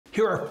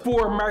Here are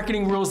 4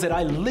 marketing rules that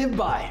I live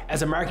by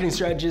as a marketing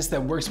strategist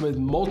that works with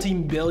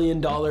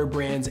multi-billion-dollar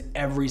brands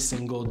every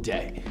single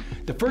day.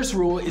 The first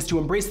rule is to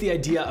embrace the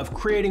idea of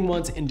creating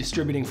once and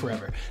distributing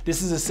forever.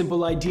 This is a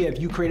simple idea. If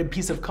you create a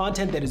piece of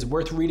content that is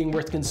worth reading,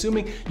 worth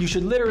consuming, you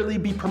should literally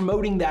be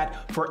promoting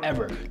that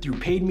forever. Through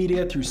paid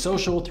media, through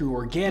social, through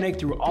organic,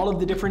 through all of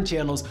the different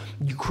channels,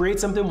 you create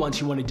something once,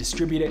 you want to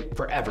distribute it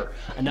forever.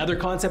 Another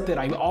concept that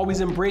I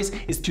always embrace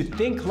is to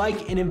think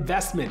like an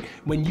investment.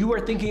 When you are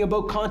thinking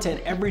about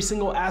content, every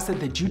single asset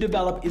that you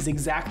develop is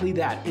exactly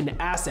that, an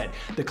asset.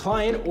 The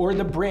client or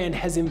the brand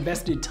has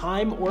invested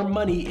time or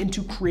money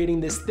into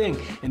creating this thing,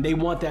 and they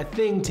want that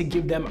thing to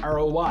give them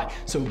ROI.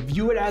 So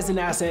view it as an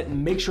asset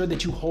and make sure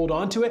that you hold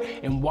on to it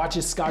and watch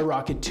it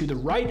skyrocket to the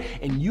right,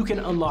 and you can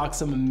unlock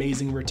some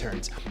amazing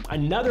returns.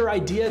 Another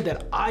idea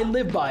that I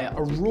live by,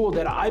 a rule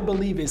that I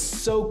believe is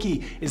so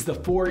key, is the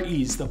 4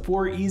 E's. The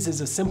 4 E's is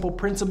a simple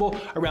principle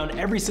around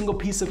every single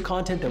piece of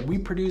content that we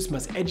produce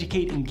must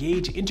educate,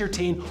 engage,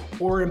 entertain,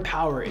 or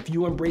empower. If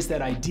you embrace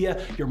that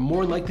idea, you're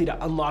more likely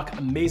to unlock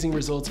amazing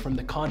results from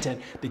the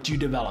content that you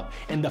develop.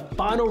 And the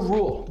final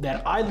rule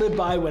that I live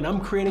by when I'm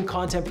creating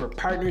content for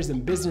partners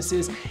and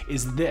businesses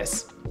is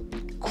this: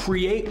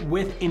 create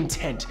with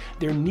intent.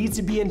 There needs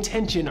to be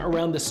intention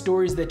around the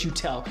stories that you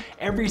tell.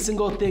 Every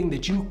single thing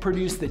that you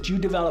produce, that you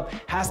develop,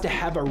 has to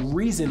have a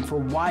reason for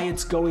why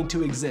it's going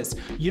to exist.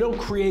 You don't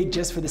create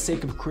just for the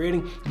sake of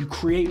creating, you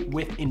create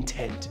with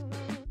intent.